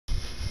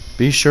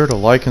Be sure to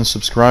like and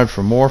subscribe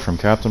for more from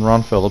Captain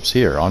Ron Phillips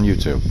here on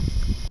YouTube.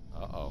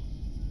 Uh-oh.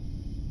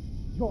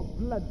 Your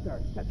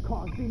bloodthirst has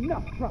caused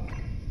enough trouble.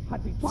 My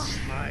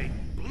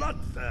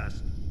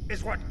bloodthirst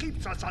is what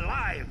keeps us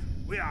alive.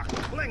 We are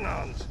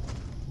Klingons,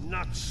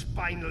 not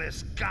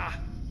spineless Gah.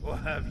 Or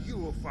have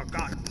you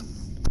forgotten?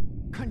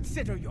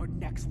 Consider your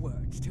next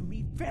words to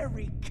me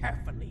very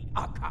carefully,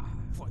 Akka,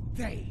 for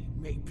they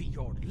may be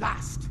your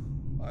last.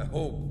 I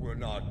hope we're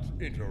not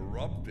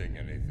interrupting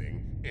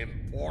anything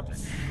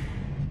important.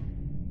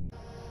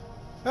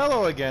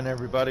 Hello again,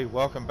 everybody.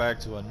 Welcome back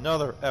to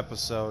another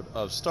episode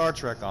of Star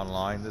Trek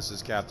Online. This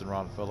is Captain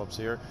Ron Phillips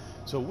here.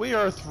 So we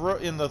are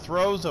in the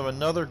throes of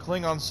another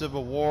Klingon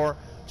civil war.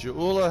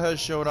 Ju'ula has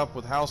showed up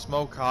with House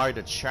Mokai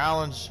to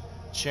challenge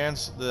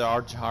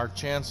our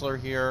Chancellor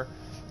here.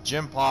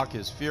 Jimpak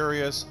is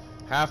furious.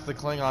 Half the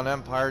Klingon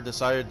Empire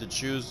decided to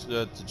choose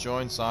to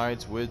join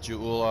sides with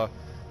Ju'ula.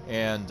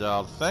 And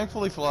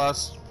thankfully for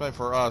us,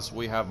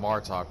 we have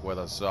Martok with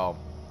us. So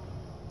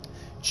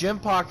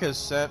Jimpak has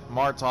sent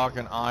Martok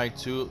and I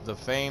to the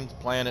famed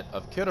planet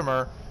of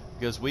Khitomer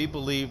because we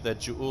believe that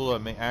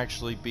Ju'ula may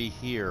actually be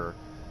here.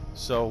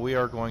 So we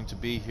are going to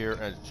be here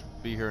and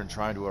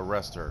trying to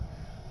arrest her.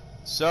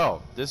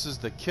 So this is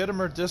the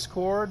Khitomer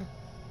Discord.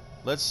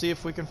 Let's see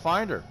if we can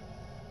find her.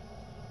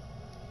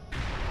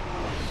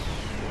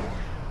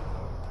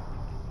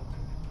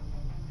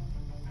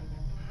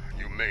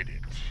 You made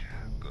it.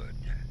 Good.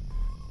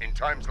 In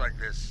times like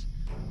this,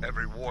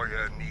 every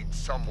warrior needs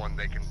someone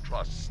they can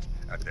trust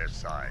at their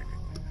side.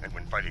 And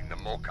when fighting the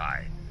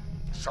Mokai,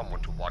 someone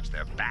to watch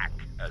their back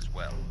as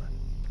well.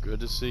 Good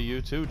to see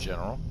you too,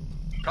 General.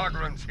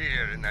 Cogran's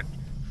here in that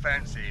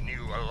fancy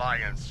new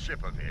Alliance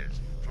ship of his,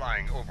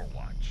 flying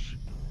Overwatch.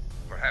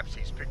 Perhaps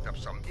he's picked up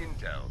some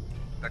intel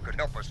that could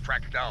help us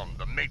track down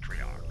the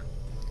Matriarch.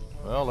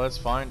 Well, let's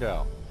find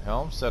out.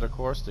 Helm, set a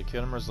course to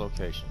Khitomer's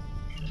location.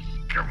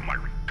 Give my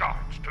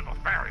regards to the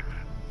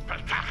ferryman.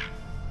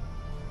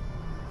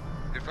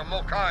 If the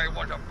Mokai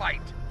want to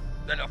fight,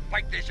 then a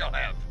fight they shall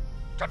have.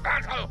 To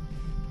battle!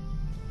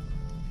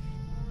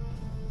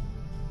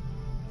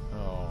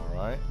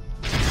 Alright.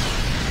 Is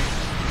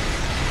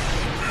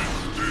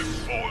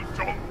this all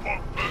Jumper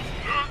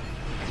business?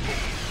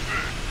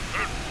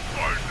 And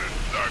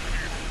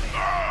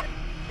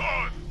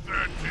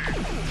pathetic.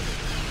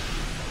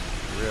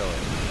 Really?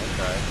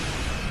 Okay.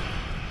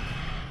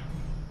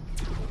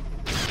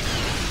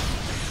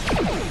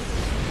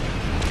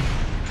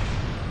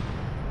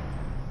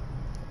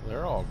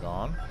 They're all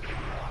gone.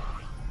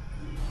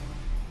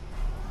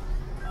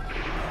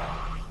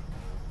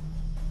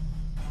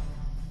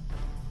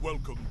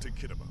 Welcome to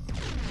Khitomer. As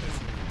you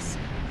can see,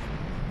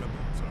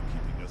 rebels are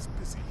keeping us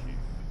busy here.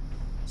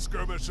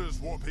 Skirmishers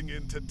warping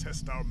in to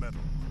test our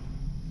mettle.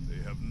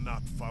 They have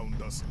not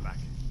found us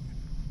lacking.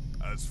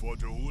 As for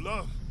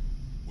Ju'ula,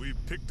 we've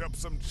picked up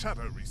some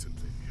chatter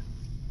recently.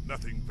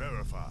 Nothing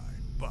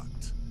verified,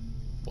 but...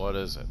 What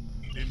is it?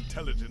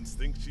 Intelligence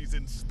thinks she's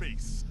in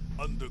space,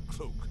 under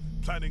cloak,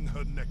 planning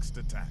her next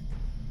attack.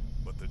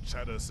 But the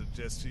chatter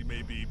suggests she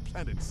may be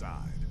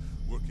planetside,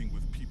 working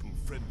with people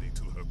friendly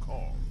to her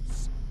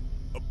cause.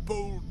 A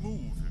bold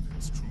move, if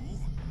it's true.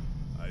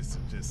 I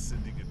suggest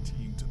sending a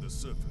team to the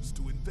surface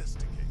to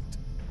investigate.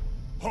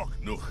 Hawk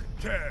Nuch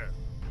care!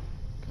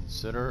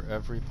 Consider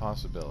every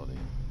possibility.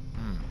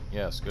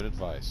 Yes, good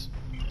advice.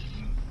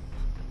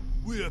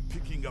 We're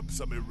picking up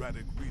some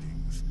erratic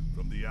readings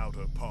from the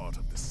outer part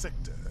of the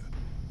sector.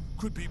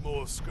 Could be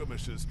more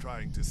skirmishers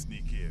trying to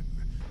sneak in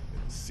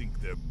and sink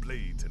their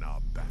blades in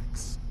our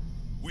backs.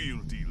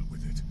 We'll deal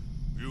with it.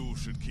 You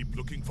should keep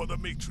looking for the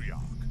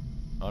Matriarch.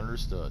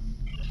 Understood.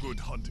 Good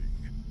hunting.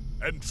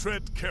 And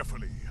tread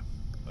carefully.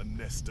 A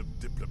nest of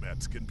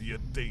diplomats can be a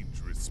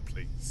dangerous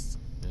place.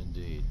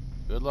 Indeed.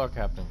 Good luck,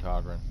 Captain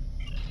Cogran.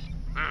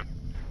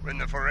 When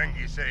the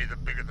Ferengi say the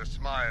bigger the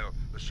smile,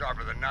 the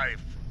sharper the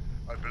knife,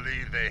 I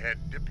believe they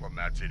had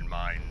diplomats in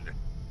mind.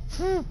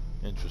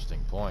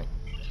 Interesting point.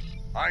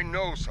 I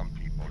know some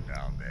people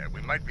down there.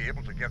 We might be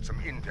able to get some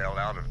intel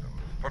out of them,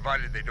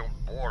 provided they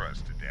don't bore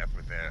us to death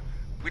with their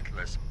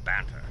witless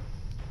banter.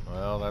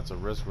 Well, that's a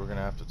risk we're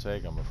gonna have to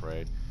take, I'm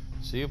afraid.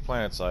 See you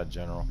planetside,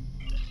 General.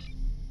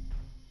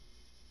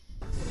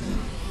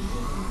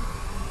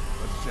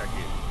 Let's check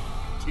in.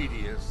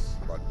 Tedious,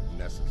 but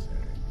necessary.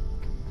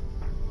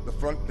 The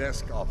front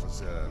desk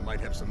officer might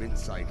have some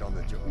insight on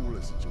the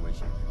Ju'ula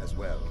situation as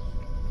well.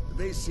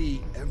 They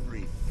see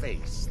every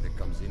face that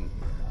comes in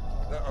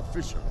here.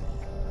 Officially,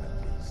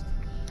 at least.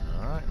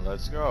 Alright,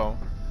 let's go.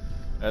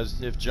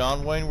 As if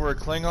John Wayne were a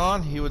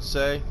Klingon, he would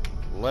say,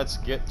 let's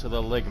get to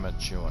the ligament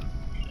chewing.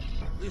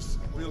 This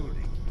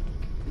building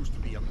used to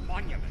be a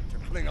monument to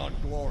Klingon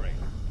glory.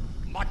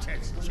 Much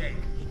has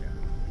changed.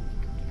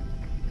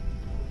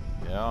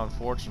 Yeah,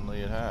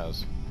 unfortunately it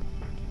has.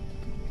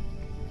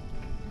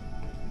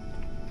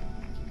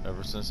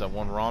 Ever since that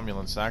one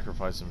Romulan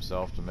sacrificed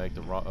himself to make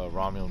the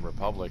Romulan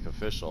Republic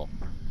official.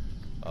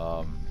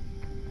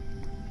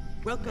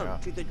 Welcome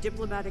to the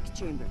diplomatic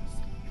chambers.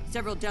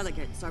 Several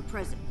delegates are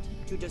present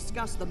to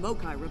discuss the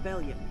Mokai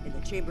Rebellion in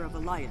the Chamber of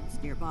Alliance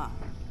nearby.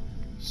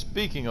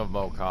 Speaking of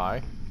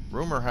Mokai,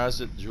 rumor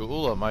has it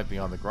Juula might be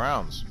on the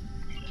grounds.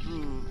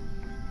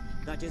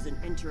 That is an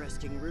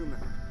interesting rumor,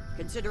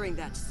 considering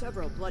that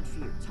several blood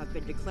feuds have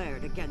been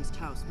declared against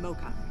House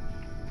Mokai.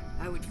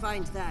 I would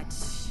find that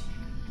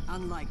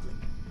unlikely,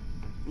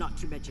 not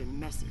to mention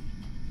messy.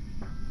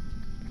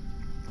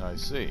 I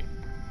see.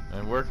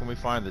 And where can we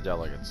find the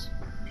delegates?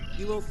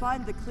 You will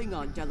find the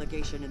Klingon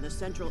delegation in the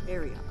central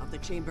area of the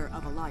Chamber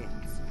of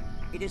Alliance.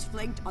 It is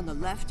flanked on the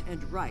left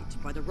and right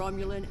by the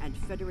Romulan and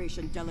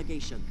Federation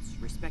delegations,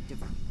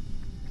 respectively.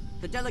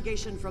 The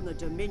delegation from the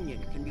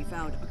Dominion can be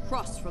found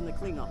across from the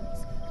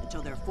Klingons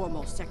until their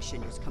formal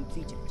section is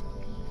completed.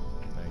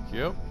 Thank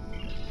you.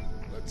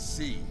 Let's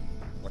see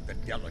what the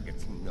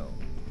delegates know.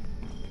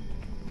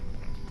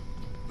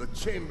 The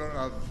Chamber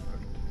of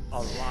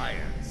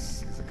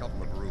Alliance is a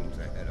couple of rooms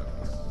ahead of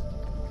us.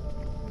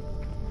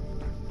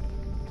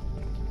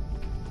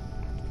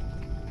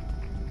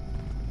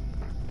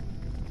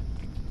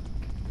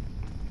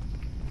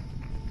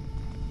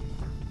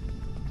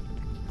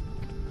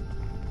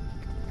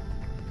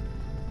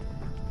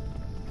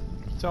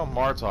 Tell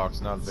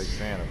Martok's not a big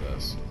fan of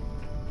this.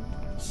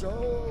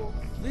 So,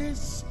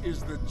 this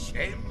is the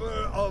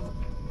Chamber of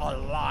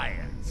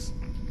Alliance.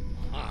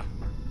 Huh.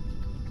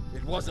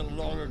 It wasn't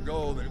long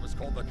ago that it was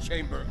called the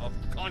Chamber of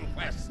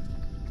Conquest.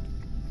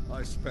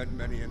 I spent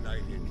many a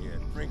night in here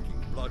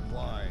drinking blood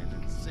wine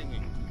and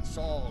singing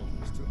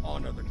songs to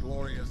honor the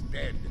glorious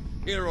dead,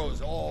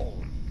 heroes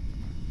all.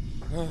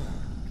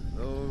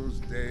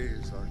 Those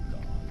days are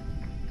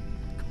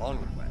gone.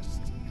 Conquest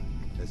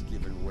has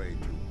given way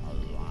to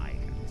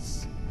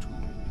alliance,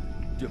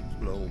 to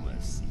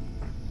diplomacy.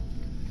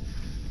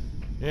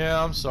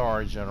 Yeah, I'm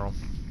sorry, General.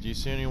 Do you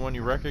see anyone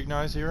you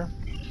recognize here?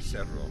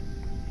 Several.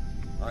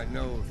 I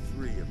know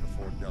 3 of the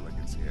 4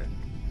 delegates here.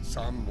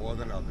 Some more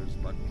than others,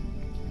 but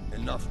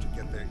enough to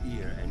get their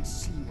ear and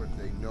see what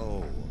they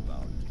know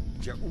about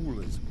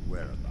Jaula's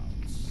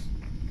whereabouts.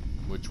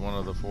 Which one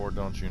of the 4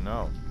 don't you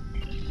know?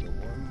 The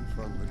one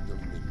from the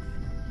Dominion.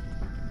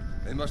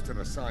 They must have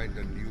assigned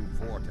a new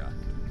Vorta.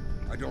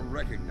 I don't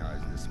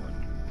recognize this one.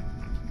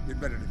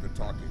 You'd better do the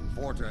talking.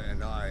 Vorta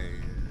and I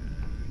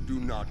do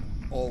not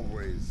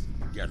always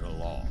get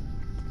along.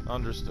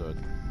 Understood.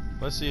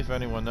 Let's see if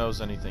anyone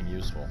knows anything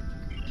useful.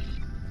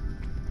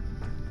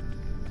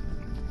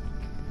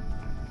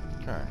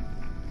 Okay.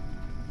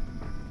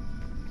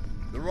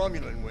 The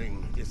Romulan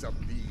wing is up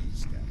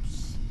these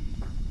steps.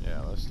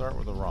 Yeah, let's start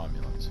with the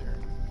Romulans here.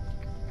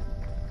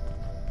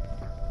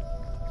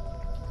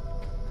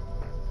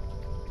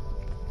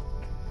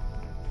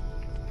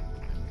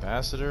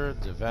 Ambassador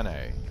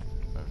Devene,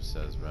 if it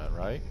says that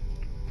right.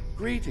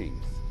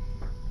 Greetings.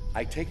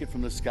 I take it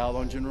from the scowl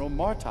on General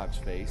Martok's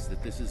face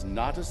that this is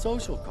not a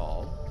social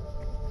call.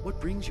 What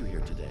brings you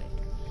here today?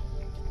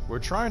 We're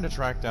trying to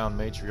track down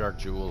Matriarch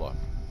Jaula.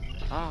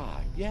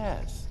 Ah,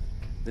 yes.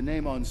 The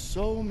name on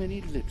so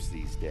many lips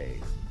these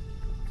days.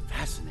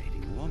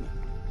 Fascinating woman.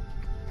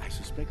 I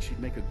suspect she'd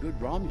make a good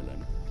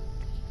Romulan.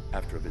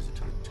 After a visit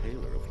to the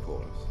tailor, of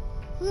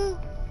course.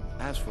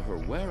 As for her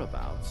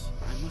whereabouts,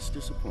 I must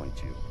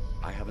disappoint you.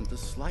 I haven't the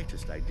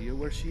slightest idea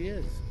where she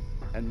is.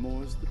 And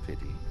more's the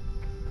pity.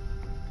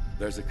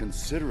 There's a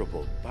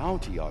considerable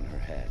bounty on her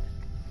head.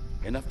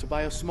 Enough to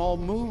buy a small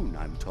moon,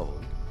 I'm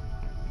told.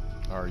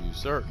 Are you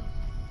certain?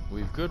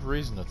 We've good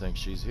reason to think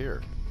she's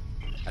here.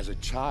 As a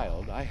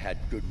child, I had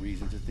good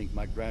reason to think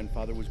my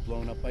grandfather was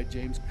blown up by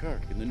James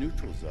Kirk in the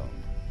neutral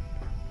zone.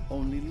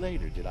 Only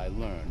later did I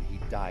learn he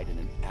died in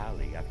an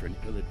alley after an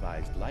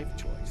ill-advised life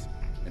choice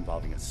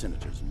involving a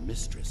senator's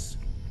mistress.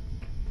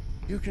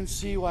 You can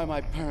see why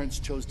my parents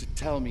chose to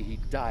tell me he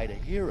died a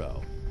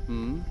hero,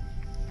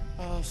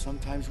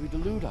 sometimes we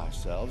delude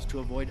ourselves to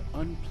avoid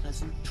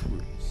unpleasant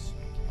truths.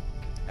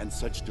 And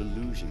such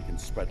delusion can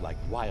spread like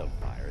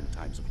wildfire in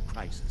times of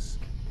crisis.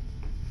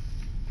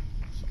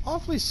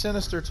 Awfully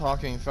sinister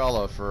talking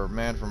fella for a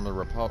man from the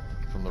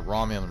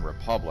Romulan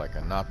Republic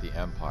and not the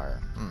Empire.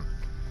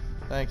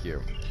 Thank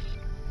you.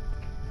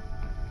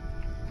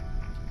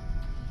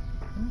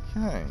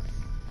 Okay.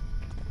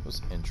 That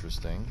was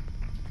interesting.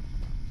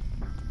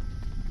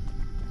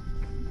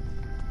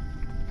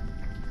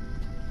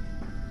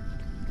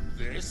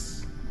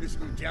 This is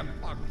who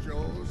Jempak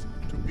chose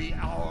to be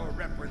our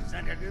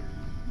representative?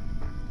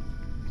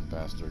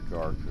 Ambassador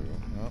Garku.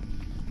 Well,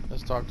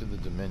 let's talk to the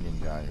Dominion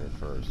guy here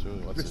first.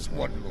 What's This his name?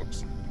 one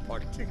looks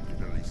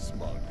particularly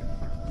smug,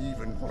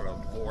 even for a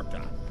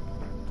Vorta.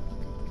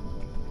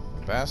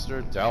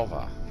 Ambassador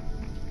Delva.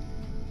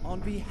 On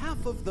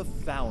behalf of the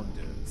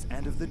Founders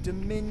and of the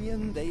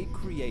Dominion they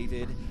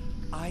created,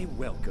 I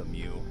welcome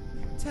you.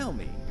 Tell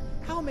me,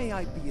 how may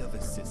I be of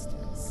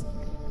assistance?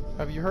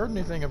 Have you heard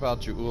anything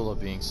about Jaula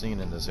being seen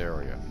in this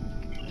area?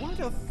 What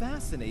a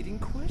fascinating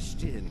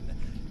question.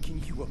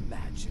 Can you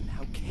imagine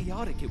how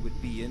chaotic it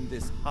would be in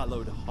this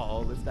hallowed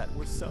hall if that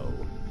were so?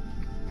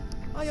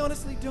 I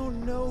honestly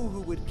don't know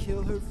who would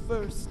kill her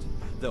first,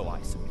 though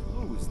I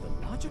suppose the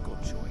logical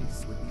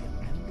choice would be a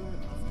member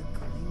of the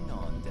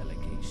Klingon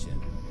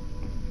delegation.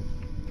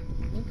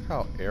 Look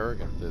how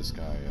arrogant this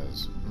guy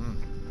is.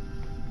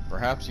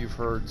 Perhaps you've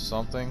heard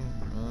something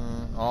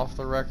off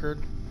the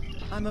record?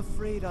 I'm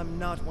afraid I'm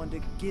not one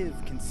to give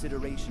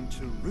consideration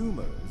to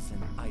rumors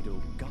and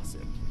idle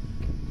gossip.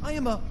 I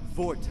am a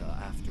Vorta,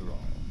 after all.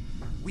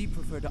 We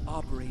prefer to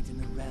operate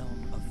in the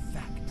realm of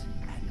fact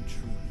and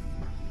truth.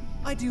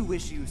 I do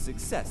wish you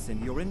success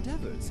in your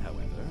endeavors,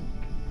 however.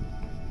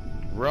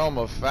 Realm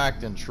of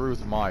fact and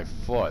truth, my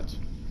foot.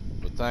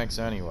 But thanks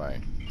anyway.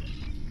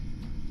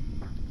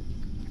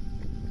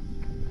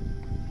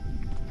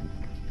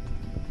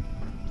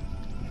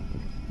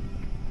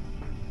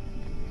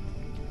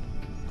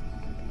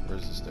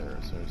 Where's the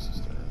stairs? There's the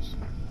stairs.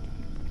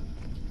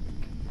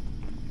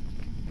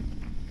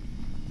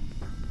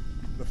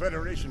 The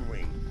Federation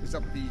wing is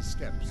up these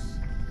steps.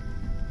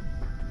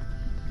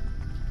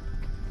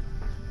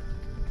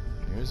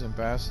 Here's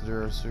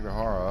Ambassador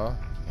Sugihara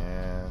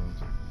and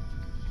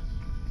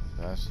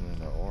Ambassador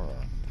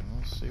Naora.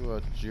 Let's see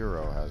what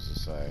Jiro has to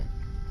say.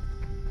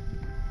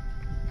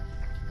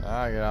 Get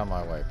out of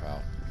my way,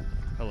 pal.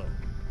 Hello.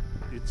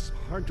 It's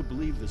hard to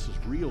believe this is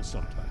real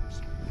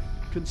sometimes.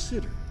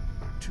 Consider,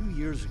 2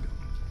 years ago,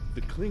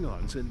 the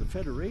Klingons and the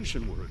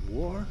Federation were at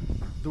war.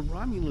 The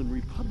Romulan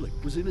Republic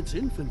was in its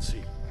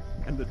infancy,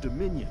 and the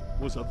Dominion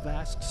was a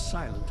vast,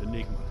 silent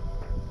enigma.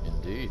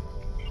 Indeed.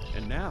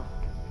 And now,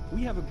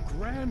 we have a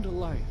grand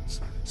alliance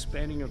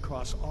spanning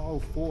across all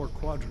 4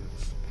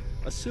 quadrants,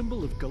 a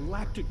symbol of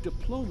galactic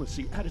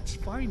diplomacy at its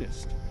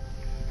finest.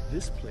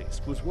 This place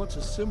was once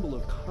a symbol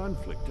of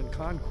conflict and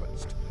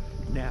conquest.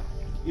 Now,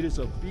 it is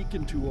a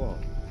beacon to all,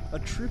 a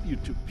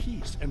tribute to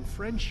peace and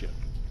friendship.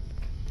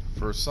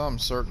 For some,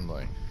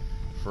 certainly.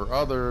 For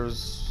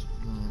others,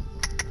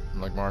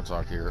 like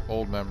Martok here,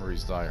 old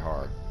memories die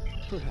hard.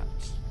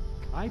 Perhaps.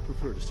 I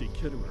prefer to see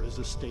Khitomer as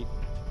a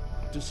statement.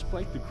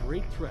 Despite the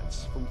great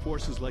threats from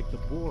forces like the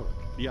Borg,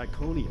 the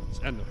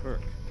Iconians, and the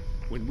Herc,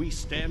 when we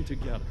stand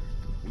together,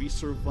 we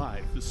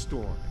survive the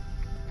storm.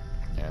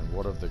 And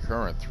what of the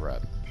current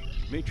threat?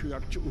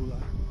 Matriarch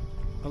Ja'ula.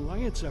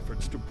 Alliance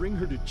efforts to bring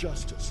her to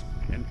justice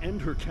and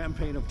end her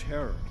campaign of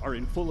terror are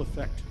in full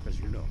effect, as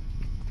you know.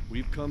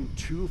 We've come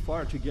too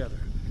far together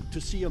to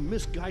see a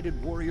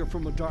misguided warrior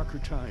from a darker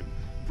time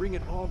bring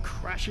it all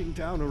crashing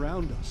down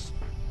around us.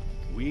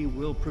 We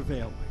will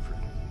prevail, my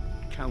friend.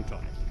 Count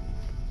on it.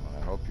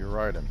 I hope you're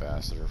right,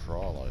 Ambassador, for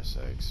all our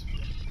sakes.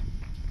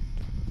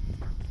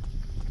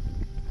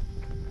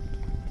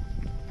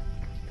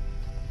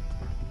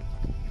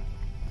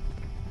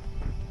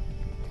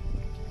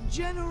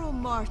 General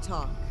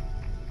Martok,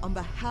 on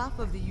behalf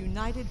of the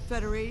United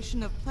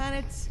Federation of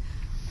Planets,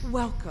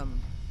 welcome.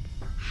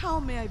 How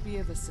may I be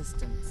of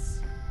assistance?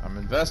 I'm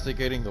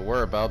investigating the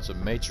whereabouts of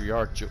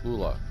Matriarch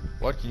Ja'ula.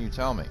 What can you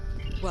tell me?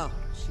 Well,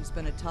 she's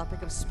been a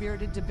topic of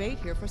spirited debate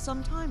here for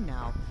some time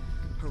now.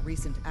 Her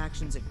recent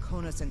actions at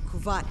Konos and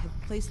Kuvat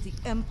have placed the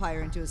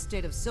Empire into a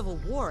state of civil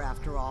war,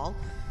 after all.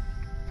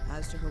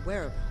 As to her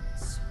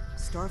whereabouts,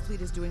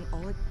 Starfleet is doing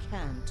all it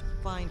can to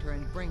find her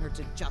and bring her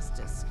to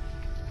justice.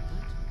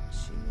 But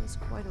she is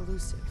quite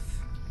elusive,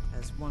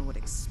 as one would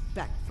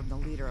expect from the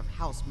leader of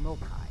House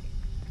Mokai.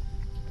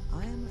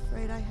 I am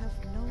afraid I have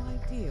no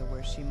idea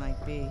where she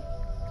might be.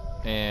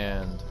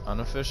 And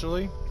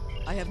unofficially?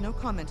 I have no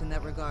comment in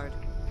that regard.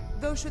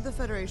 Though should the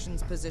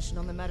Federation's position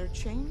on the matter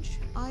change,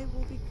 I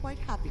will be quite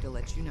happy to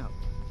let you know.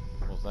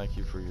 Well, thank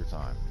you for your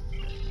time.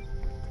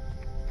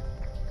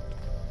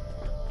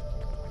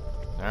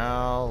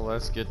 Now,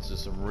 let's get to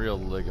some real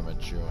ligament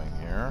chewing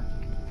here.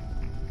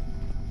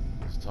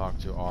 Let's talk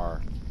to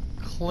our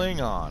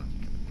Klingon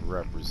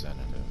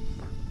representative.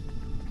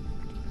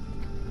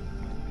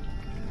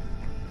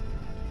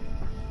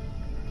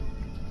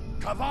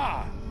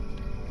 Kavar,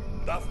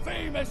 the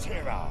famous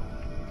hero,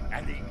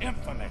 and the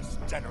infamous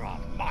General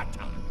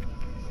Martok.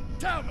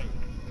 Tell me,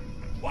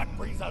 what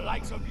brings the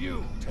likes of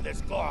you to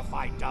this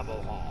glorified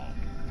double hall?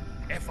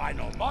 If I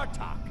know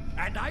Martok,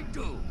 and I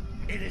do,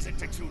 it isn't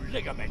to chew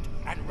ligament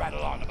and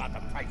rattle on about the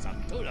price of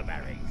tuna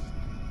berries.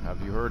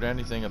 Have you heard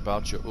anything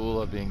about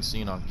Ja'ula being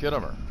seen on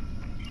Khitomer?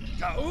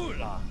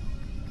 Ja'ula?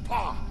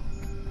 Pah!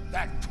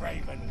 That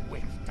craven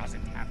witch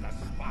doesn't have the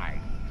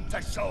spine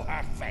to show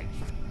her face.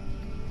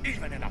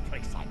 Even in a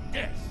place like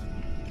this,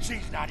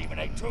 she's not even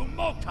a true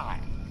Mokai.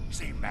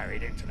 She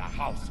married into the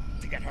house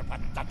to get her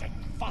pathetic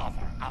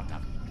father out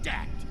of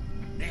debt.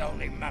 The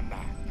only member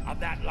of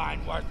that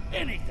line worth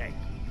anything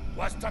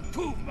was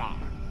Khitomer.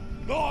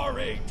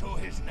 Glory to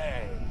his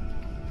name.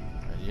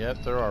 And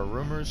yet there are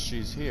rumors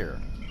she's here.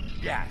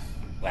 Yes,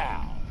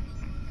 well,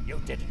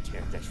 you didn't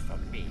hear this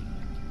from me.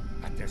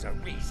 But there's a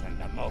reason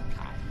the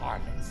Mokai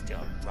harlot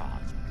still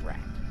draws breath,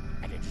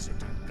 and it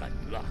isn't her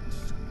good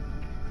looks.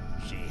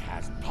 She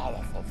has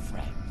powerful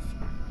friends.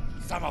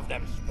 Some of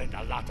them spend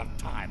a lot of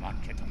time on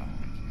Khitomer,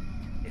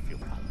 if you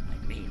follow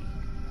my meaning.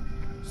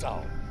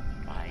 So,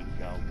 mind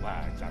your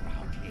words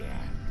around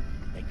here.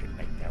 They can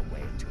make their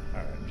way to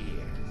her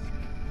ears.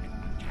 And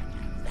we can't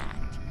have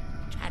that,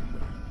 can we?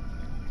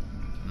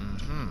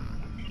 Mm-hmm.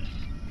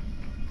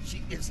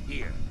 She is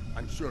here,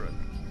 I'm sure of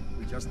it.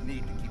 We just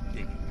need to keep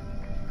digging.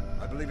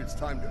 I believe it's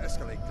time to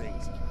escalate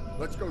things.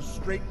 Let's go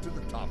straight to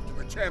the top, to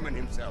the chairman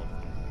himself.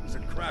 He's a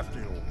crafty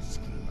old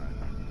schemer.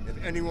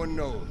 If anyone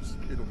knows,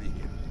 it'll be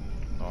him.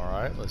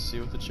 Alright, let's see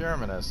what the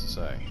chairman has to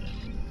say.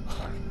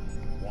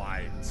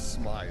 Wide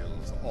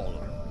smiles, all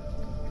of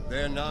them.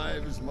 Their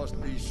knives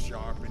must be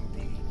sharp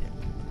indeed.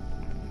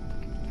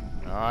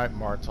 Alright,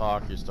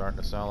 Martok, you're starting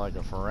to sound like a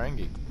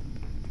Ferengi.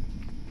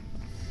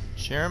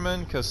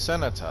 Chairman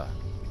Casenata.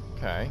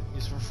 Okay,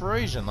 he's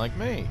Frasian like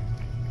me.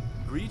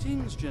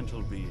 Greetings,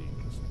 gentle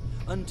beings.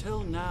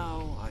 Until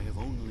now, I have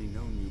only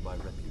known you by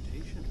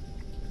reputation.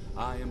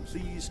 I am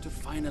pleased to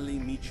finally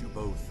meet you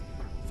both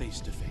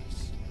face to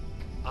face.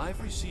 I've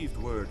received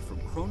word from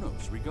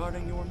Kronos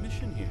regarding your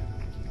mission here.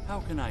 How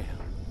can I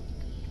help?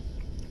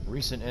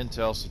 Recent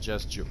intel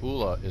suggests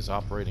Je'ula is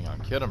operating on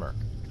Khitomer.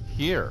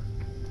 Here.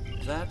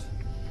 That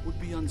would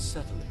be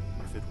unsettling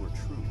if it were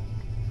true.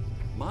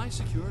 My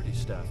security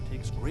staff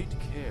takes great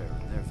care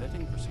in their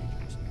vetting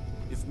procedures.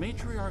 If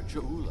Matriarch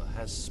Je'ula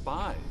has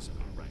spies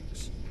in our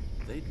ranks,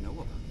 they'd know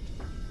about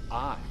it.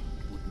 I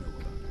would know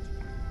about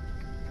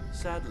it.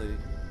 Sadly,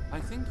 I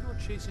think you're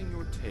chasing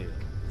your tail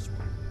this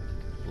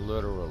one.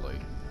 Literally.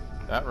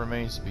 That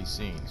remains to be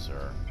seen,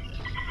 sir.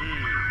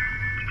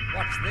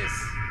 What's this?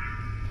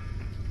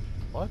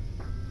 What?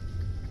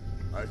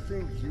 I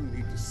think you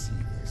need to see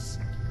this.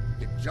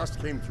 It just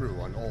came through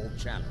on all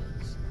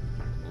channels.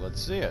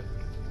 Let's see it.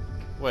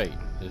 Wait,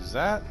 is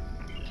that?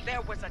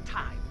 There was a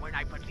time when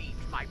I believed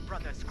my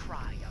brother's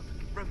cry of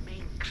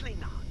 "Remain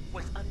Klingon"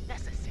 was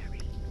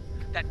unnecessary.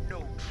 That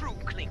no true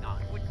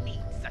Klingon would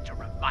need such a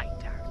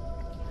reminder.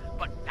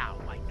 But now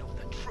I know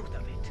the truth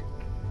of it.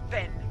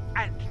 Then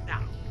and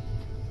now.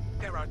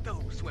 There are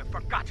those who have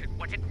forgotten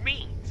what it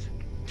means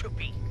to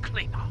be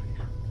Klingon.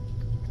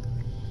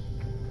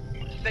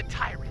 The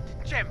tyrant,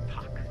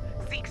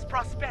 Jempak, seeks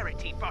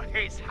prosperity for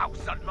his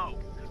house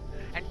alone,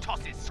 and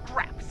tosses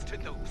scraps to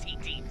those he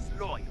deems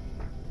loyal.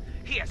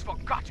 He has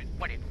forgotten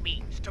what it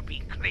means to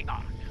be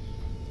Klingon.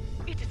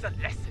 It is a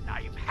lesson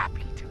I am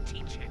happy to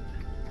teach him.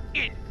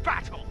 In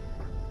battle!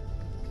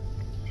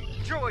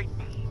 Join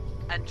me,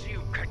 and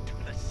you can do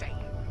the same.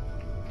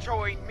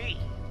 Join me,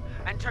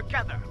 and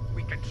together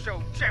we can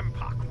show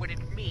Jempak what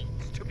it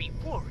means to be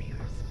warriors.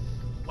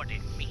 What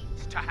it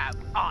means to have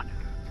honor.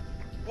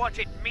 What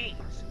it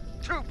means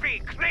to be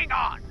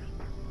Klingon!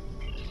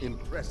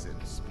 Impressive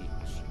speech.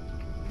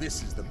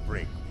 This is the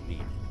break we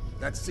needed.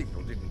 That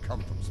signal didn't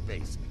come from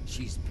space.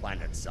 She's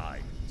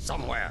planet-side.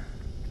 Somewhere.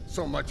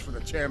 So much for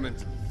the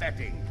chairman's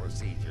vetting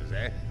procedures,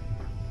 eh?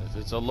 If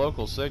it's a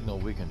local signal,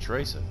 we can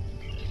trace it.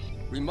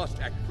 We must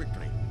act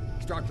quickly.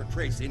 Start the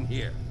trace in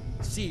here.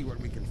 See what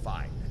we can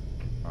find.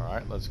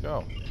 Alright, let's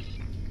go.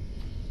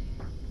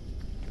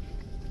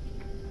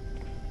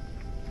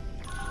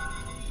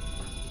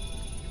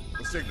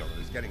 The signal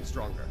is getting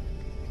stronger.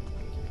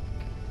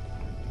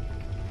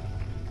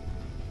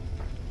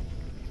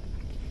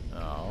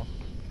 Oh.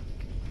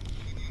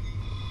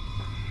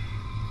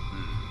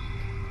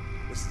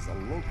 This is a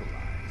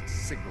localized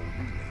signal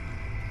relay.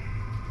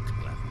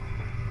 Clever.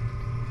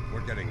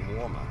 We're getting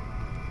warmer,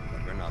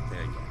 but we're not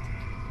there yet.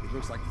 It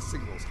looks like the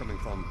signal's coming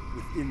from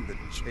within the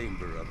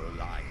Chamber of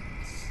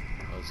Alliance.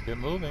 Let's get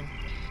moving.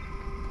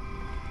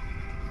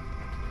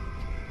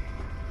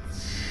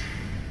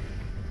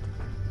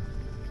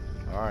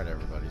 Alright,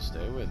 everybody,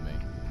 stay with me.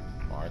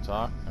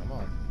 Martok, come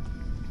on.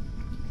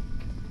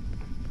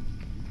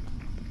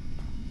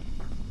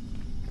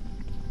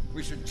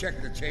 We should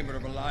check the Chamber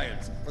of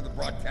Alliance for the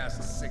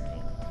broadcast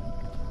signal.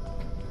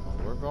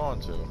 Well, we're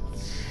going to.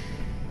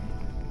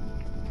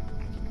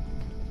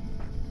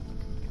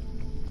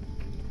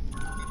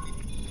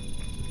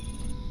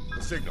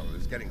 The signal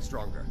is getting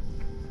stronger.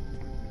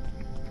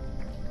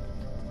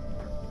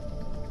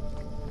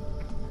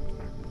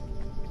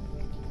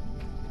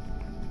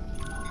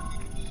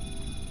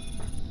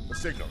 The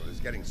signal is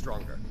getting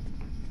stronger.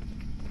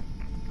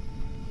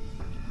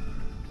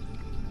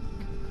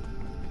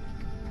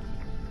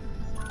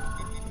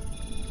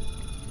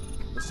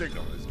 The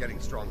signal is getting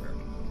stronger.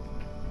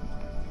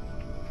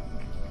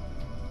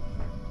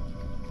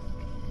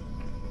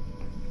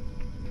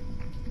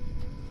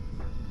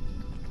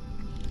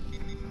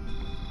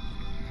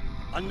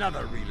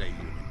 Another relay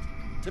unit.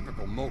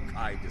 Typical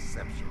Mokai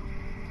deception.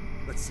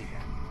 Let's see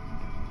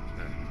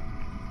that.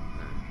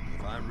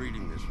 If I'm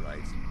reading this right,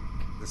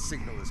 the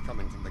signal is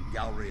coming from the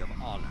Gallery of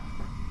Honor.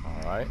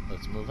 Alright,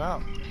 let's move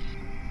out.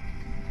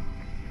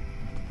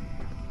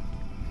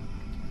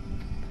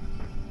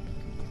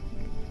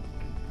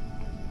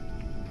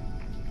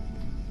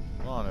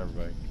 Come on,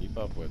 everybody. Keep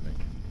up with me.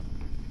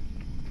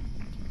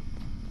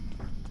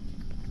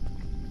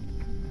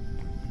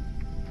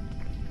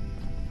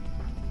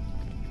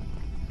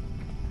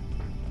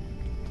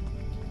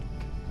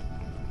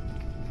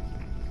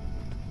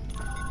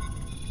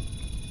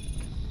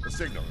 The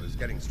signal is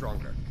getting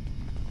stronger.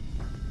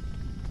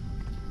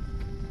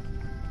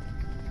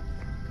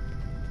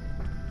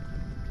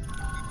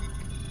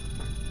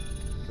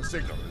 The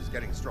signal is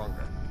getting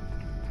stronger.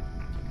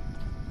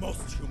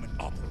 Most human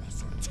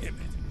operas are timid,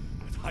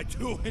 but I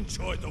do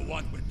enjoy the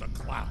one with the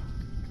clown.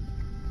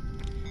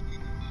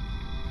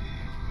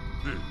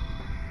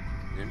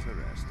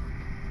 Interesting.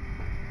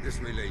 This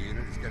relay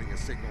unit is getting a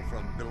signal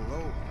from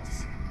below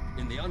us,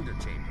 in the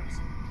underchambers.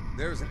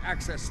 There's an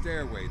access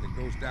stairway that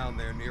goes down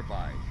there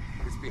nearby.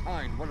 It's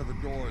behind one of the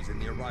doors in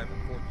the arrival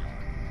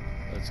courtyard.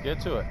 Let's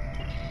get to it.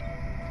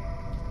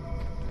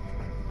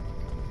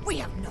 We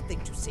have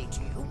nothing to say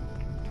to you.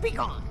 Be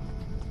gone.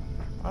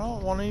 I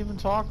don't want to even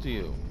talk to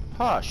you.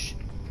 Hush.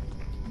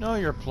 Know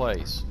your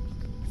place.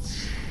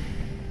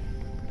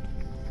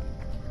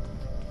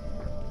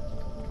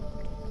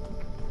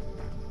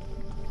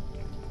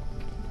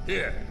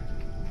 Here.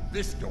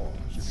 This door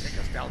should take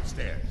us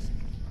downstairs.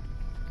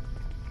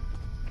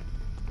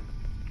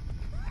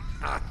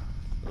 Ha!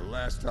 The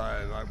last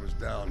time I was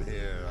down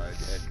here, I'd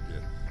had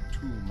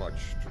too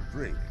much to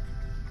drink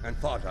and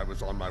thought I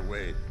was on my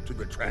way to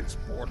the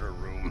transporter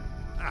room.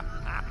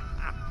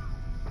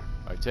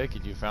 I take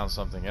it you found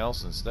something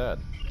else instead.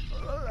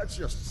 Let's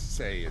just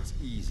say it's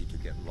easy to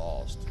get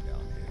lost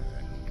down here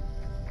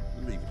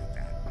and leave it at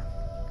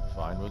that.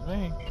 Fine with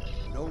me.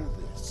 Know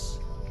this.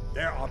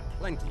 There are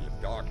plenty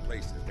of dark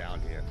places down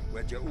here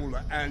where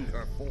Je'ula and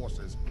her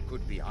forces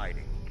could be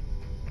hiding.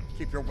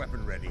 Keep your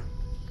weapon ready.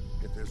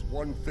 If there's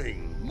one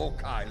thing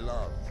Mokai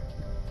love,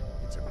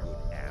 it's a good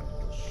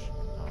ambush.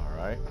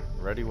 Alright,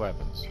 ready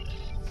weapons.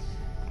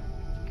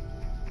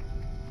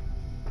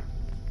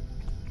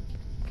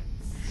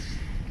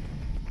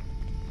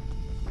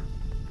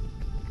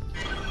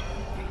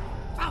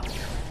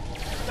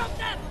 Stop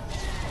them!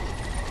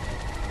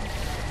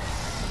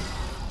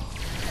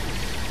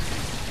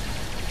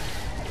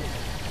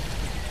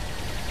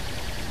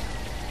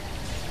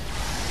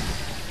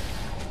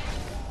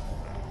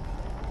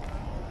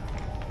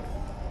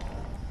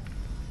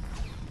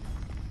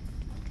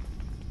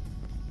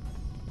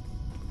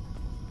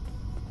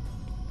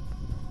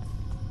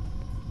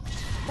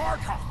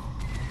 Marta!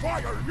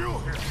 Why are you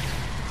here?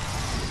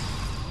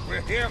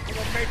 We're here for the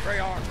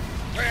matriarch.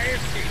 Where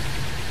is she?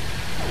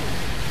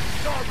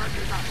 Norman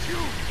is a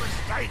huge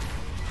mistake!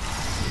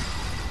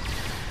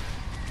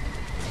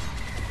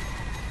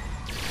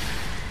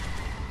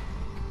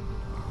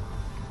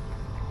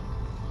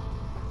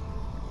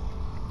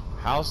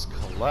 House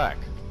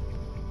Collect.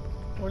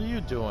 What are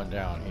you doing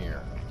down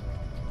here?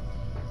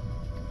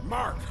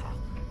 Marta,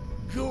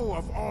 you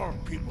of all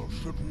people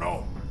should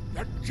know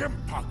that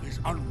Jimpak is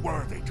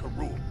unworthy to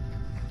rule.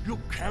 You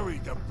carry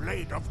the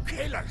blade of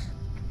Kalis.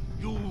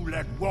 You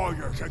led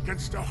warriors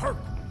against the Hurk.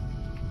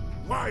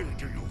 Why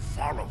do you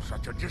follow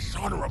such a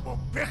dishonorable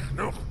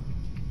Bichnuch?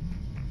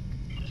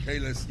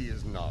 Kalis he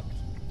is not,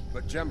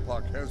 but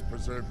Jempak has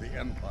preserved the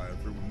Empire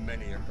through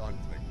many a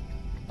conflict.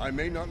 I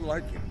may not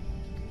like him,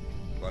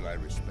 but I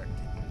respect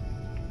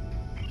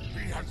him.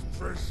 He has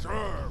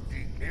preserved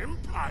the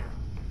Empire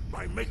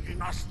by making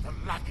us the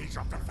lackeys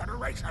of the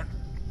Federation.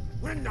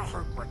 When the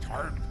Hurk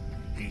returned,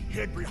 he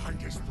hid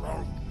behind his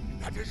throne.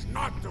 That is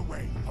not the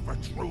way of a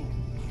true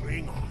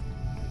Klingon.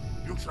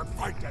 You should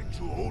fight at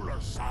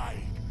Je'ula's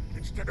side,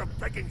 instead of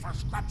begging for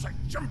scraps at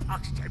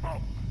Jimpak's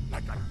table,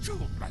 like a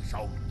toothless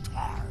old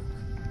targ.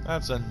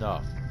 That's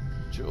enough.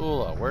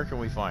 Je'ula, where can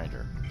we find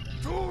her?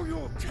 Do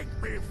you take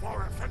me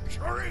for a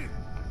Venturi?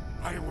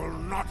 I will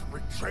not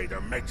betray the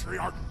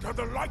matriarch to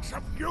the likes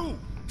of you,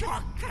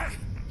 Darkest.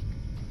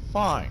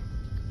 Fine.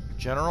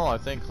 General, I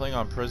think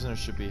Klingon prisoners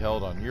should be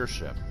held on your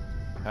ship.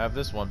 Have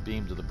this one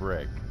beamed to the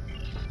brig.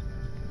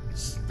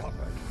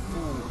 Stubborn,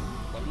 fool,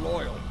 but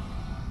loyal.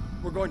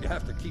 We're going to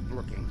have to keep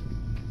looking.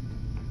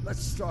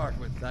 Let's start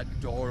with that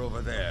door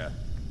over there.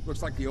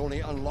 Looks like the only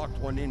unlocked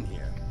one in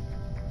here.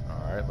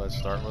 Alright, let's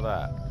start with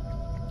that.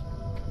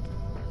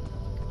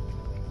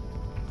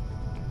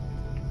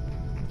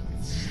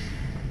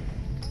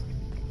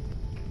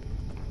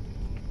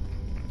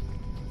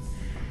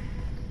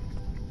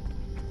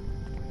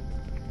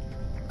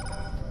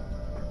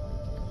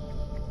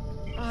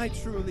 I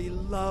truly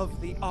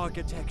love the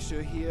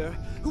architecture here.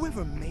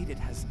 Whoever made it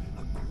has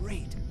a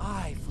great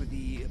eye for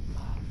the,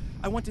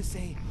 I want to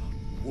say,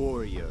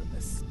 warrior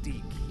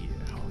mystique here.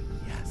 Oh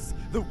yes,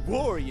 the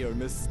warrior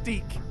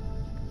mystique.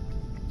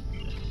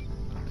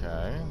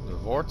 Okay, the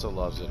Vorta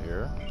loves it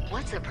here.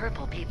 What's a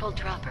purple people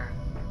dropper?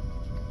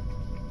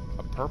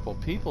 A purple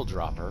people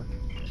dropper?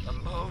 A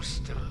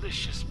most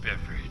delicious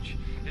beverage.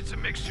 It's a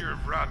mixture of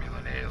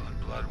Romulan ale and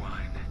blood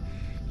wine.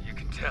 You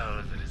can tell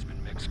if it has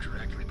been mixed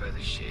correctly by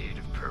the shade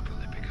of purple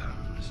it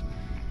becomes.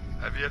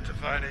 I've yet to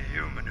find a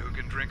human who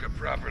can drink a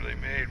properly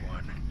made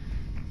one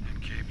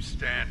and keep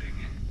standing.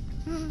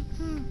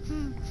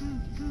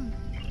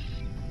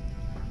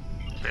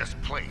 This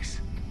place.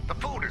 The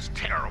food is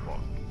terrible.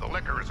 The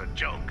liquor is a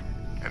joke.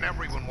 And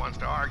everyone wants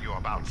to argue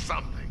about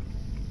something.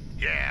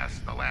 Yes,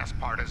 the last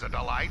part is a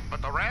delight,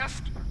 but the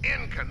rest?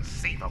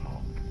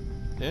 Inconceivable.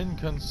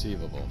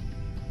 Inconceivable.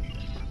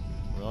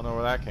 We don't know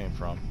where that came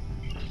from.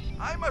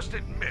 I must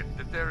admit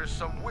that there is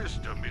some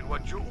wisdom in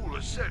what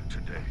Je'ula said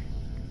today.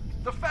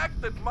 The fact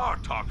that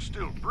Martok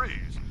still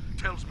breathes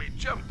tells me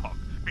Jempok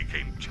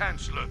became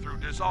Chancellor through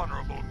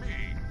dishonorable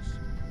means.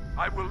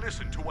 I will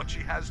listen to what she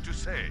has to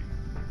say.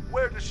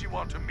 Where does she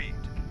want to meet?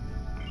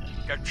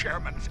 The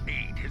Chairman's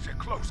aide is a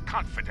close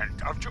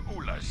confidant of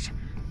Je'ula's.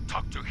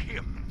 Talk to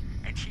him,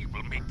 and he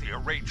will meet the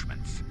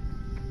arrangements.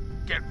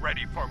 Get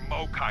ready for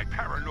Mokai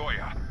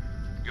paranoia.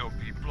 You'll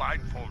be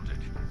blindfolded,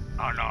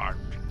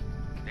 unarmed.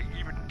 They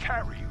even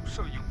carry you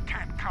so you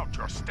can't count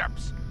your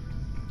steps.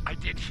 I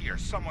did hear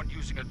someone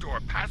using a door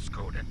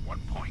passcode at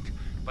one point,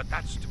 but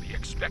that's to be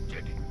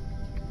expected.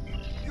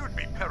 You'd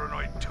be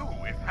paranoid too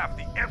if half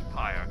the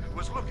Empire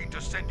was looking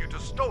to send you to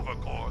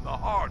Stovacor the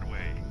hard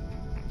way.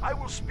 I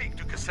will speak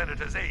to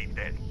Casenata's aide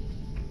then.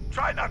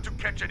 Try not to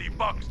catch any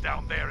bugs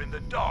down there in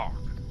the dark,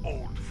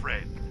 old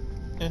friend.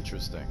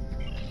 Interesting.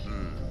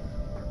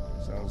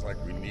 Sounds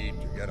like we need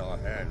to get our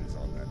hands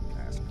on that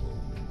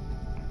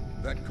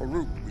passcode. That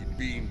Karuk we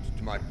beamed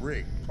to my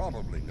brig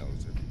probably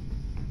knows it,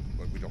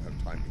 but we don't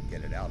have time to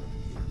get it out of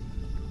here.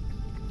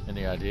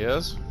 Any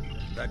ideas?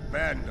 That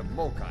band of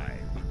Mokai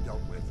we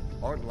dealt with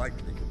aren't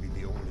likely to be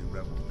the only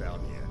rebels down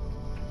here.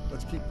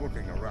 Let's keep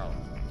looking around.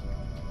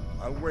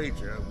 I'll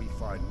wager we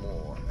find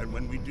more, and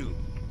when we do,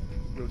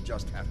 we'll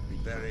just have to be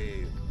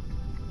very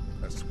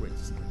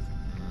persuasive.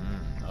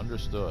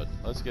 Understood.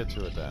 Let's get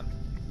to it then.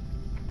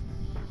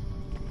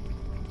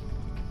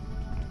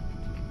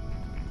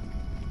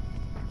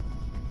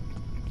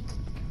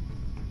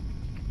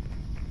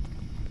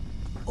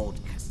 Old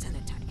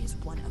Casenata is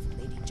one of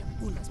Lady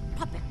Jaula's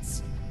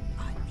puppets.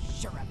 I'm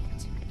sure of it.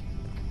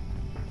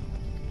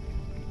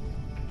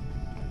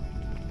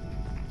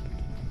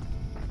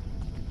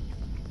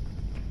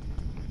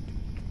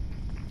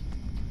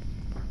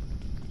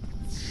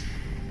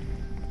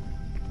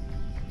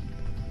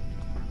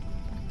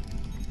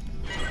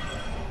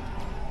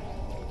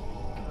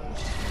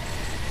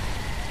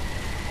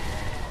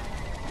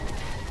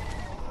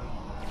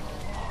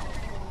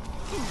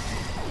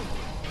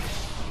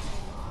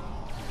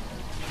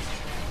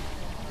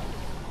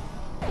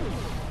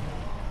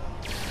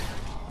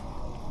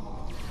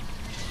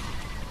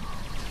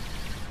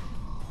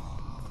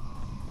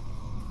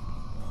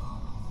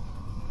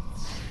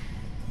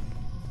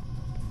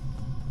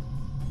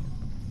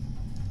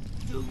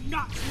 Do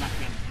not let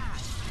them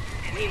pass.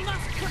 We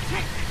must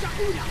protect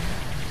Jaula.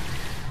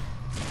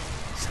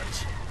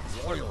 Such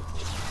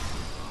loyalty.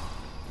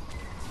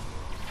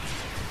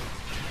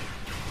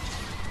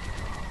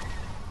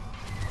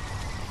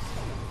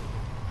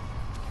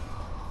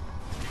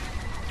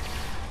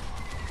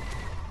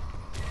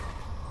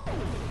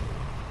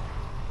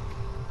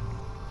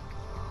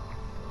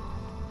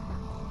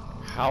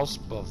 House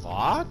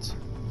Bavat?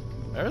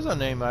 There's a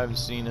name I haven't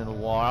seen in a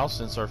while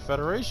since our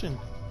Federation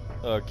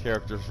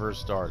character first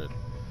started.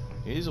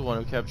 He's the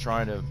one who kept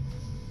trying to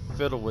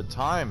fiddle with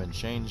time and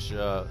change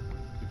the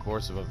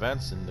course of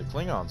events in the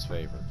Klingons'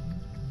 favor.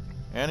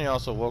 And he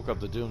also woke up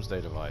the Doomsday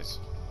device.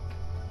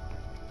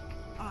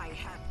 I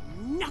have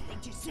nothing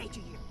to say to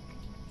you.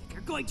 If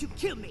you're going to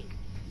kill me,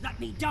 let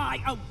me die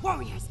a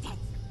warrior's death.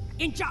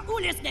 In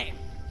Jaula's name!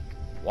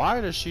 Why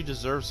does she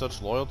deserve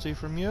such loyalty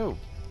from you?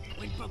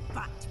 When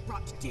Bavat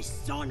brought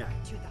dishonor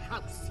to the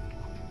house,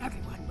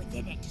 everyone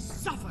within it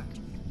suffered.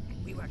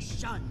 We were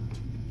shunned,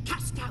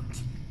 cast out,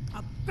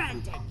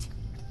 abandoned.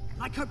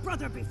 Like her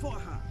brother before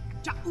her,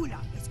 Jaula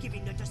is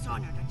giving the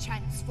dishonored a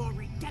chance for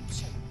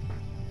redemption.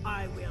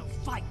 I will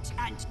fight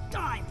and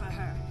die for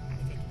her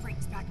if it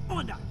brings back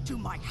honor to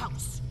my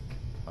house.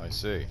 I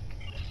see.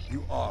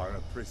 You are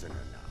a prisoner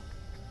now,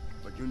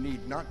 but you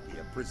need not be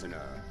a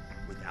prisoner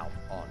without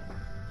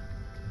honor.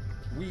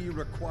 We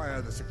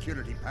require the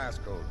security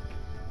passcode.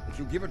 If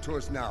you give it to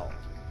us now,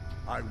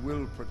 I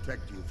will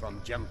protect you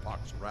from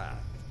Jempok's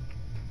wrath.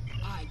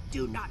 I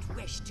do not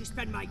wish to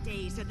spend my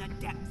days in the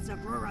depths of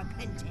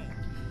Rurapente.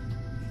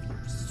 If you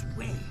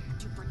swear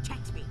to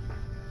protect me,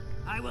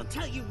 I will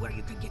tell you where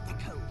you can get the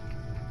code.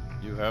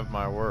 You have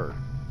my word.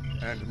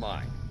 And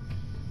mine.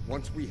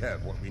 Once we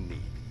have what we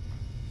need,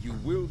 you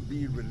will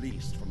be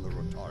released from the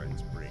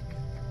Rotaran's brig.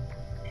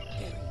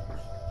 Very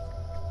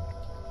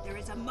well. There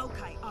is a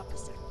Mokai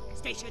officer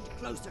stationed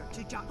closer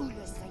to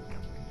Jaula's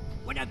sanctum.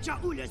 One of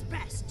Jaula's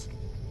best.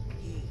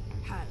 He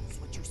has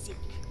what you seek.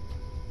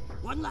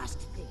 One last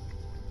thing.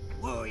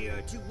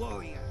 Warrior to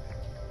warrior.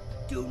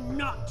 Do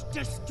not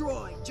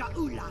destroy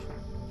Jaula.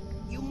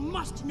 You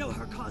must know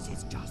her cause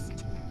is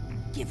just.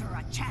 Give her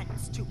a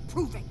chance to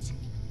prove it.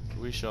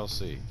 We shall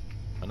see.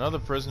 Another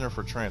prisoner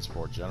for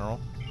transport, General.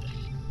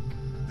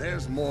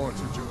 There's more to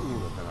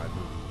Jaula than I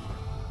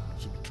believe.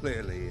 She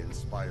clearly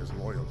inspires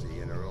loyalty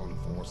in her own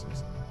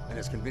forces, and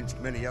has convinced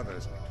many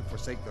others to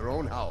forsake their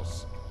own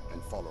house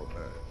and follow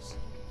hers.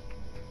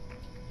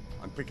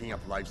 I'm picking up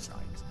life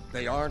signs.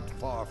 They aren't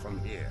far from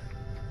here.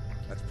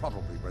 That's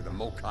probably where the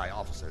Mokai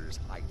officer is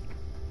hiding.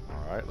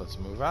 Alright, let's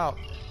move out.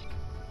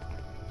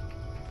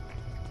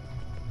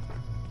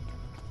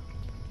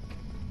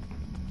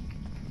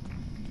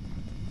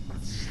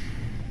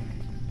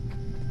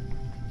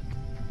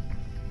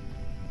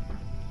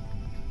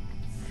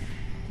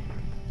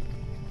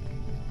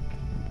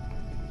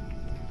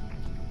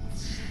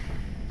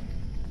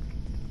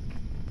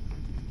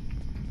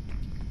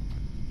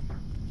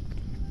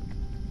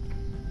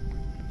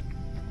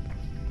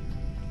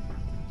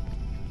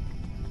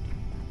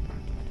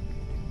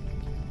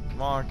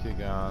 Come on,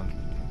 Kigan.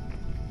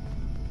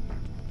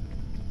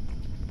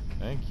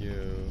 Thank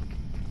you.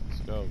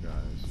 Let's go, guys.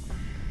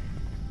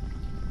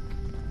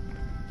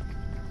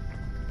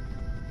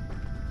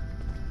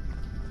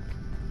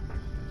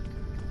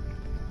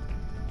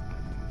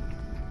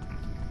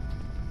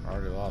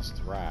 Already lost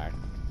Thrak.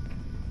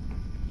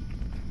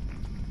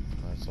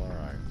 That's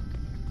alright.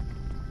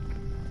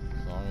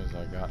 As long as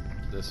I got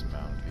this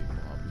amount of people,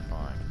 I'll be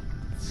fine.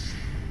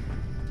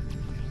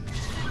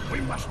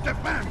 We must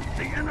defend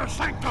the inner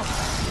sanctum!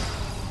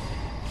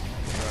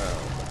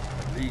 Well,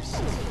 at least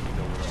we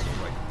know we're on the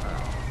right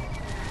path.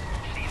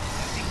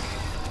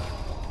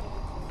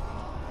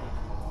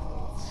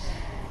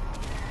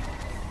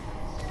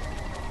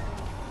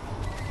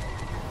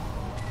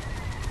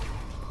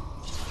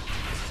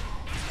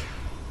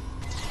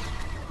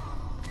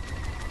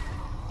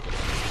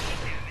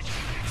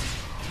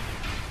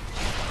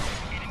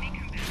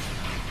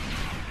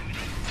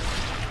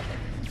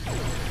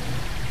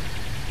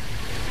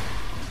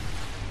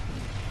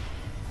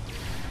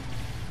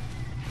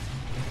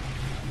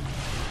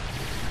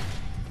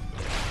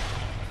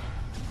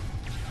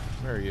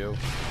 Where are you?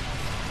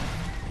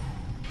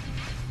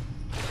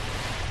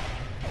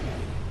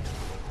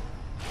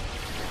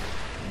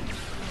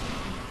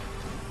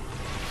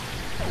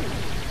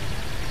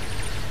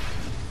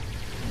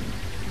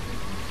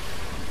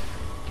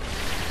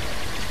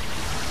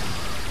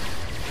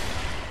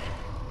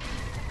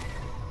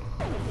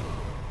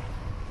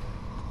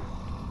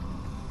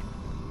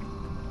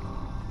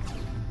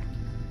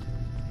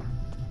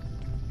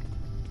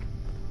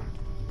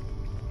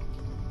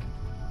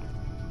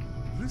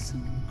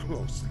 Listen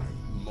closely,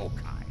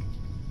 Mokai.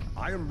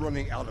 I am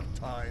running out of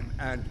time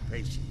and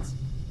patience,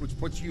 which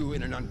puts you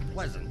in an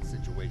unpleasant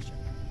situation.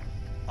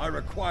 I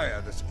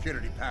require the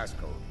security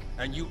passcode,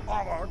 and you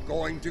are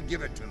going to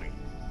give it to me.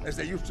 As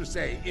they used to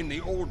say in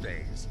the old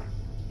days,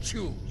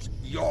 choose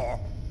your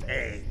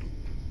pain.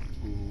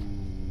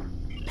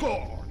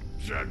 Poor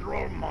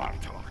General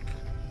Martok,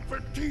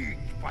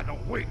 fatigued by the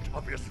weight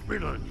of his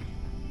villainy.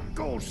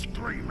 Go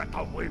scream at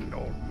the wind,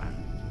 old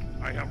man.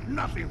 I have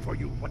nothing for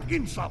you but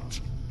insults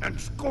and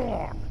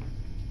scorn.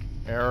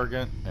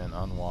 Arrogant and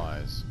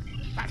unwise.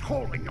 That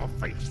hole in your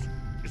face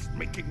is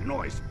making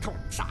noise,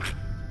 Totsa.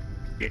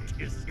 It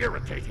is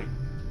irritating.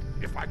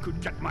 If I could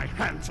get my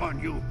hands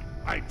on you,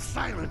 I'd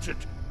silence it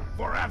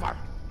forever.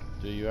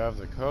 Do you have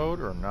the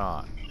code or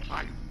not?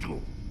 I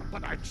do,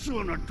 but I'd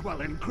sooner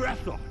dwell in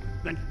Grethor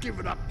than give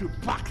it up to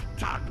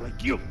Baktag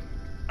like you.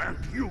 And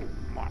you,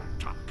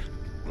 Martok,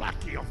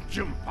 lackey of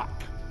Jimpak.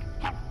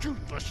 How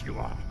toothless you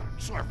are,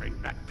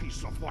 serving that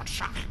piece of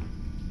Warshak.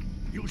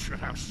 You should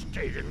have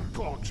stayed in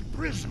God's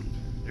prison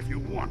if you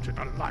wanted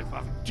a life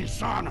of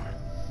dishonor.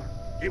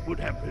 It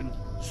would have been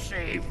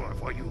safer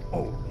for you,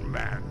 old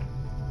man.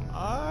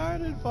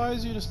 I'd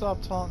advise you to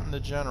stop taunting the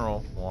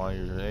general while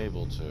you're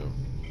able to.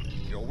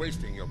 You're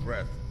wasting your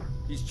breath.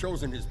 He's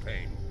chosen his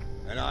pain,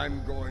 and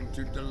I'm going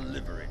to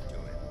deliver it to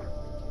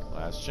him.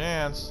 Last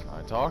chance.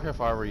 I'd talk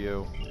if I were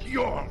you.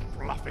 You're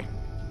bluffing.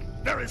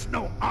 There is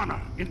no honor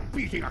in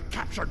beating a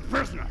captured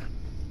prisoner.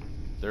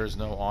 There's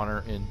no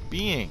honor in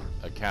being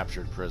a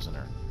captured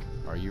prisoner.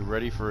 Are you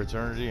ready for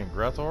eternity in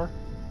Grethor?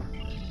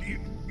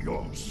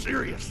 You're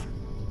serious.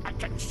 I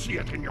can see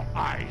it in your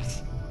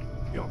eyes.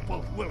 You're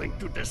both willing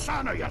to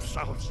dishonor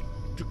yourselves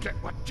to get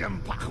what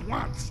Jimpak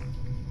wants.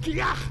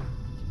 Kia!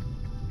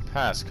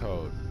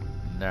 Passcode.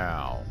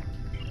 Now.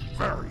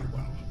 Very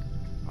well.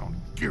 I'll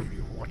give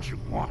you what you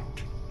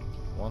want.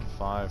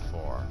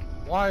 154.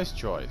 Wise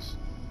choice.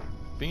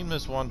 Beam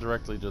this one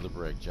directly to the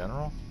brig,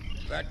 General.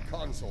 That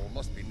console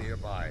must be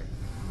nearby.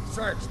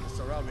 Search the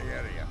surrounding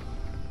area.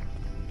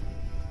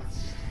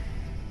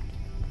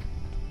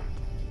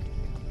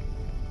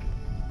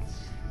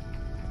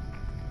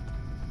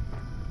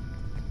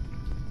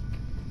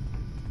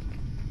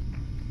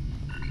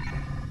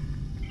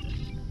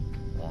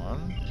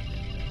 One,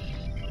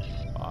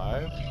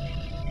 5,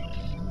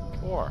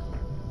 4.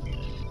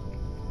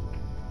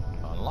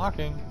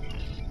 Unlocking.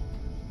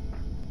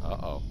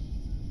 Uh-oh.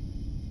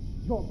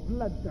 Your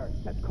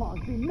bloodthirst has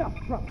caused enough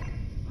trouble.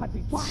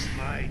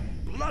 My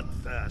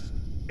bloodthirst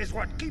is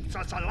what keeps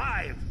us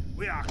alive.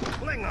 We are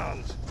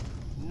Klingons,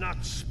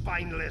 not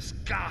spineless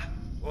Ga.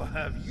 Or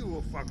have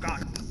you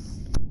forgotten?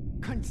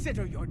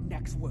 Consider your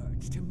next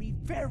words to me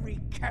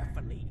very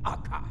carefully,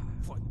 Akka,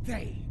 for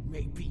they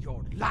may be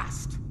your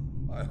last.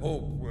 I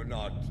hope we're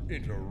not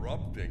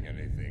interrupting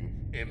anything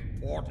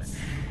important.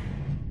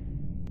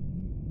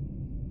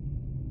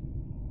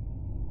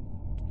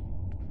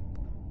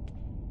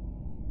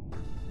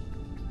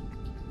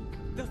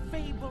 The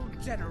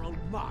fabled General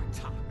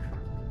Martok,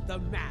 the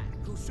man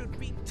who should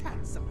be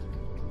Chancellor.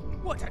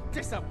 What a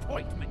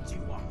disappointment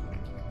you are!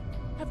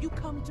 Have you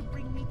come to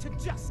bring me to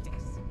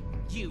justice?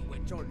 You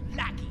and your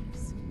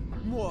lackeys?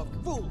 More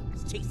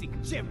fools chasing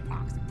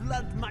Jimpak's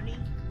blood money?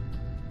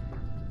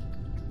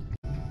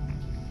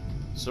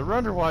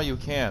 Surrender while you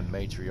can,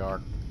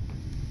 matriarch.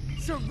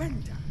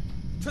 Surrender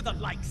to the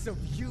likes of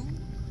you?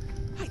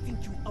 I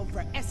think you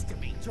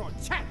overestimate your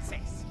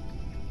chances.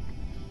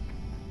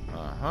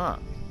 Uh-huh.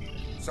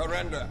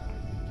 Surrender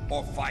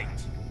or fight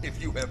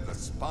if you have the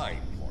spine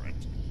for it.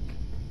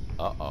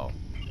 Uh-oh.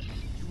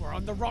 You are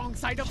on the wrong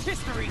side of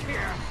history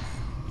here.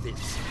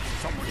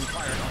 Someone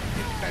fired on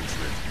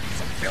adventurous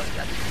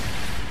civilians.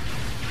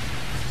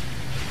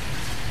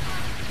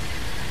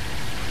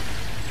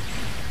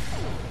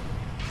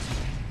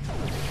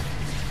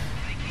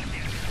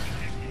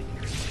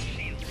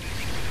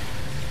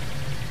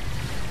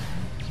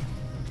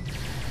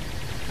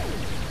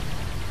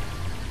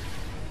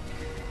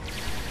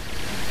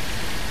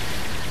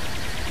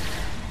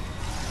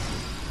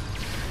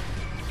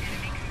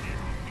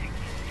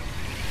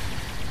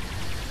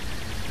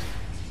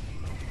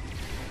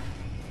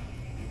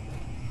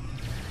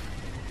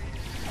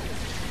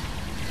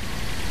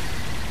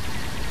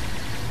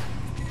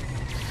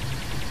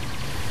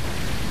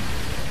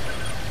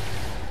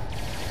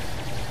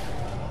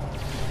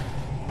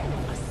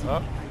 Huh?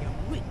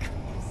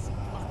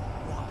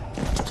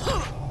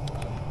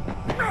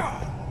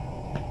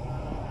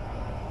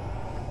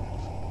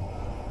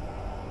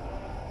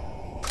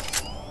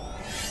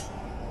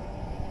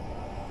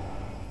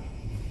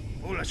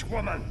 Foolish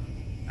woman,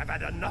 I've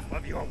had enough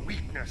of your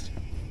weakness.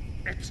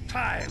 It's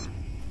time.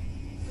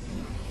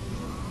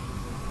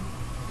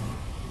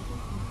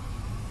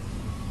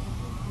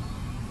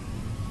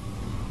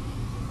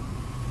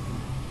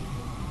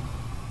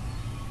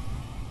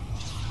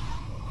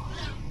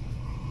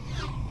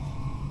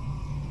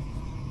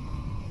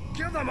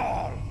 Kill them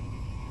all!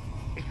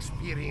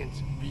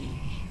 Experience me.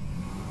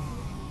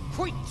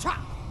 Quick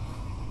chop!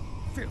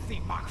 Filthy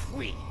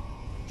Marquis!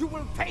 You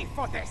will pay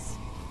for this!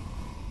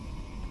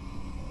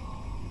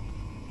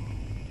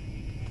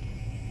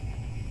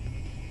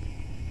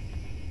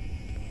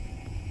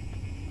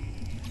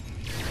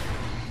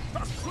 The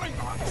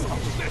Klingons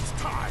of this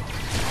time!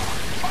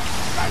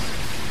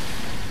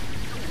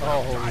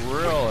 Oh,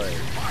 really?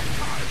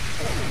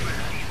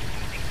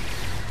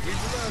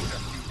 We've learned a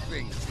few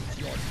things since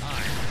your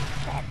time,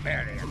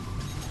 barbarian.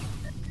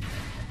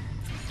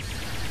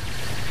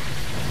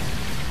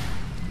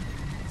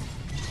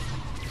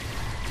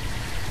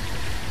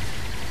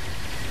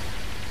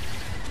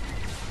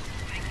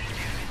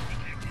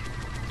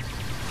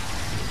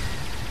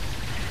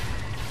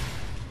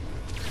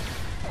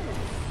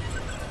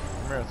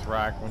 Come here,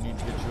 Thrak. We need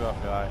to get you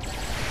up, guy.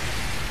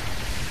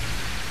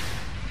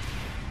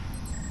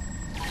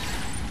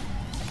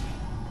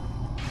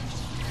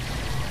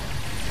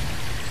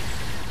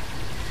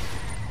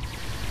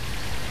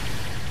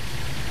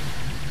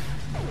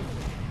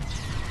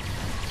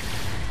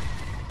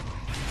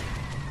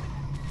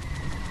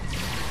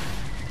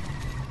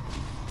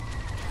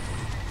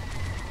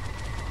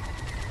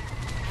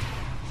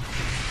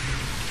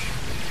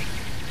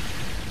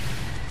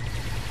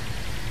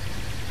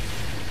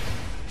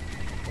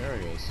 There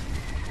he is.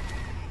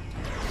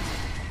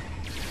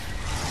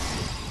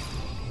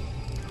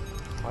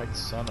 White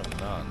son of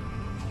none.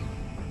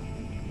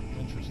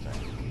 Interesting.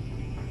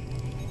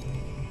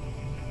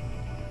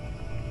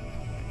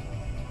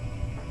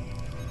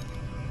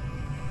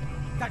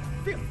 That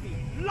filthy,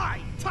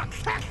 lying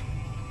Tuck-Tack!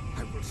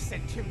 I will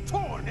send him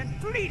torn and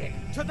bleeding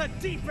to the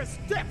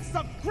deepest depths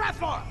of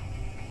Grathor!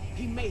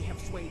 He may have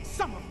swayed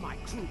some of my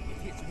crew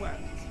with his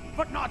words,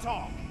 but not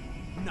all.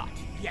 Not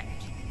yet.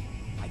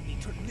 I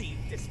need to leave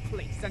this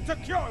place and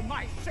secure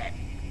my ship!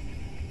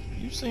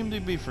 You seem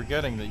to be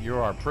forgetting that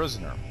you're our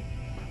prisoner.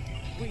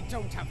 We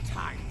don't have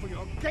time for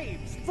your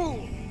games,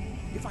 fool!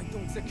 If I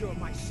don't secure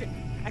my ship,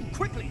 and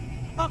quickly,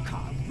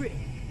 Akar will.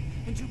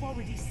 And you've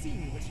already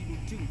seen what he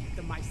will do with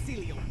the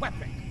mycelial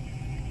weapon.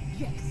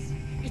 Yes,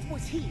 it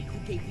was he who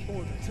gave the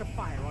order to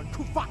fire on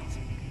Kufat,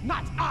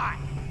 not I!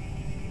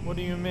 What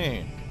do you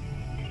mean?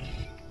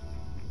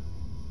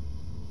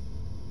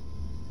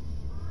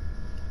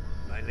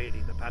 My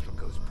lady, the battle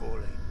goes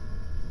poorly.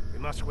 We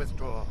must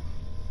withdraw.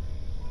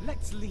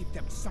 Let's leave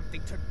them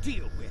something to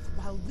deal with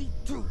while we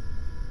do.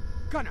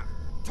 Gunner,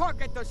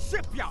 target the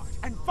shipyard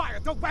and fire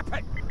the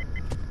weapon!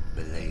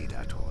 Belay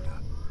that order.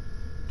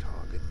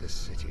 Target the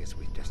city as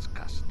we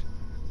discussed.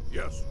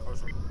 Yes,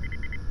 cousin.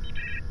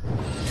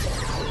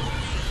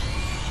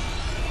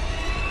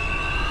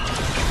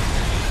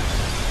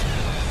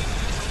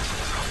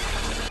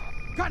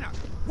 Gunner,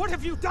 what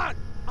have you done?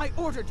 I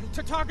ordered you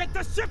to target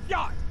the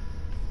shipyard!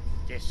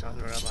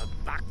 Dishonorable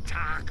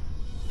Baktak!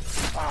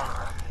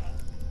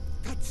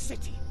 That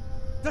city!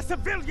 The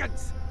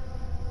civilians!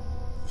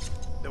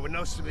 There were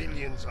no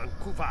civilians on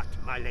Kuvat,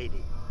 my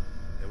lady.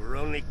 There were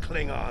only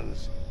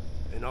Klingons.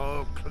 And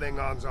all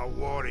Klingons are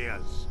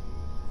warriors.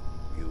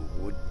 You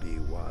would be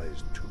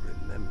wise to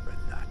remember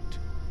that.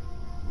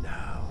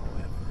 Now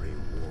every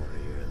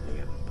warrior in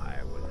the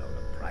Empire will know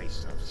the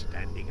price of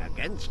standing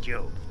against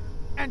you.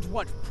 And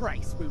what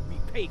price will we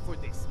pay for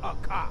this,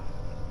 Akar?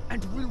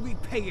 And will we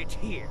pay it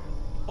here,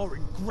 or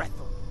in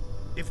Grethel?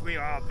 If we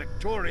are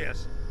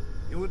victorious,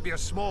 it would be a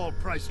small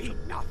price to...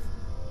 Enough!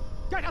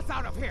 Get us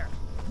out of here!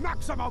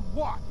 Maximum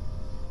 1!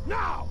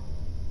 Now!